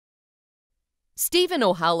Stephen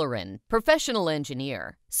OHalloran, professional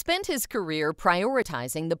engineer, spent his career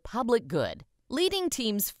prioritizing the public good, leading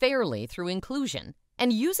teams fairly through inclusion,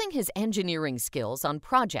 and using his engineering skills on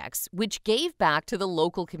projects which gave back to the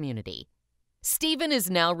local community. Stephen is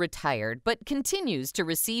now retired but continues to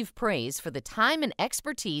receive praise for the time and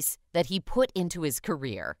expertise that he put into his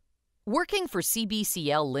career. Working for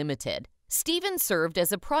CBCL Limited, Stephen served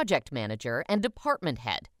as a project manager and department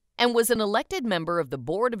head, and was an elected member of the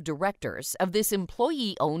board of directors of this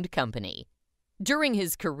employee-owned company. During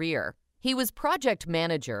his career, he was project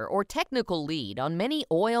manager or technical lead on many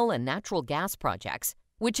oil and natural gas projects,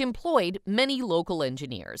 which employed many local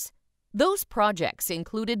engineers. Those projects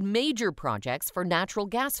included major projects for natural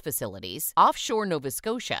gas facilities offshore Nova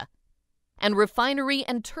Scotia and refinery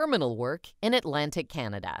and terminal work in Atlantic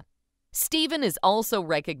Canada. Stephen is also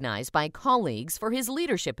recognized by colleagues for his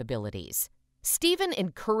leadership abilities. Stephen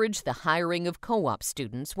encouraged the hiring of co-op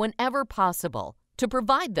students whenever possible to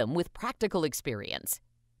provide them with practical experience.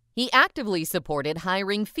 He actively supported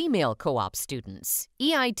hiring female co-op students,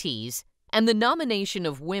 EITs, and the nomination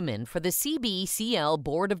of women for the CBCL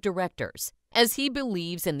Board of Directors, as he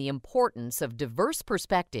believes in the importance of diverse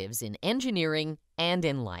perspectives in engineering and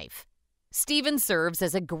in life. Stephen serves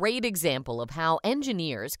as a great example of how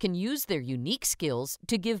engineers can use their unique skills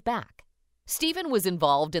to give back. Stephen was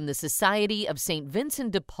involved in the Society of St.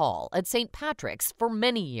 Vincent de Paul at St. Patrick's for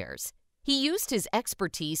many years. He used his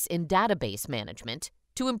expertise in database management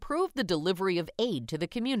to improve the delivery of aid to the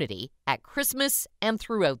community at Christmas and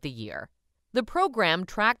throughout the year. The program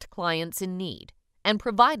tracked clients in need and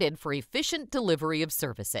provided for efficient delivery of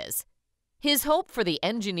services. His hope for the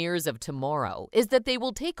engineers of tomorrow is that they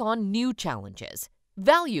will take on new challenges,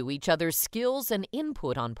 value each other's skills and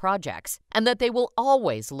input on projects, and that they will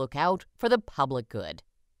always look out for the public good.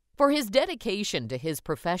 For his dedication to his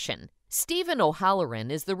profession, Stephen OHalloran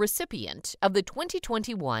is the recipient of the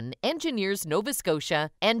 2021 Engineers Nova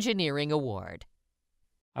Scotia Engineering Award.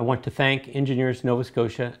 I want to thank Engineers Nova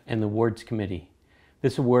Scotia and the Awards Committee.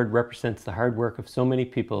 This award represents the hard work of so many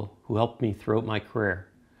people who helped me throughout my career.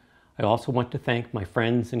 I also want to thank my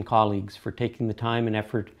friends and colleagues for taking the time and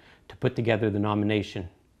effort to put together the nomination.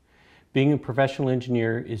 Being a professional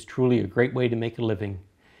engineer is truly a great way to make a living.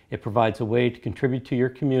 It provides a way to contribute to your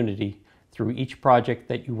community through each project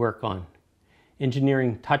that you work on.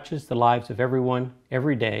 Engineering touches the lives of everyone,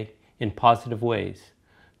 every day, in positive ways.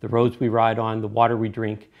 The roads we ride on, the water we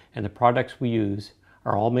drink, and the products we use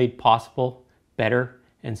are all made possible, better,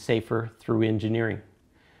 and safer through engineering.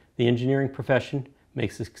 The engineering profession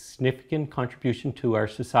makes a significant contribution to our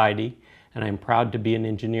society, and I am proud to be an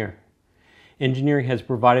engineer. Engineering has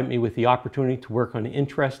provided me with the opportunity to work on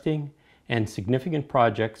interesting and significant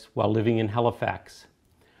projects while living in Halifax.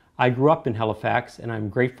 I grew up in Halifax, and I'm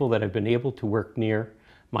grateful that I've been able to work near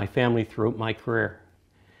my family throughout my career.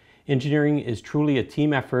 Engineering is truly a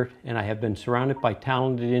team effort, and I have been surrounded by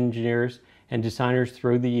talented engineers and designers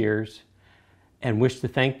through the years, and wish to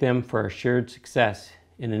thank them for our shared success.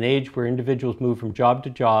 In an age where individuals move from job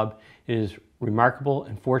to job, it is remarkable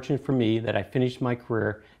and fortunate for me that I finished my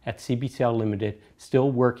career at CBCL Limited,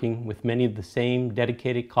 still working with many of the same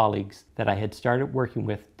dedicated colleagues that I had started working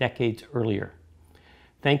with decades earlier.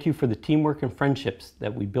 Thank you for the teamwork and friendships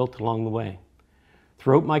that we built along the way.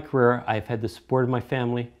 Throughout my career, I have had the support of my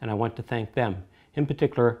family, and I want to thank them. In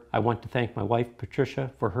particular, I want to thank my wife,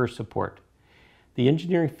 Patricia, for her support. The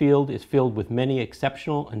engineering field is filled with many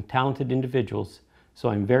exceptional and talented individuals, so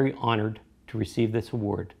I'm very honored to receive this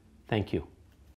award. Thank you.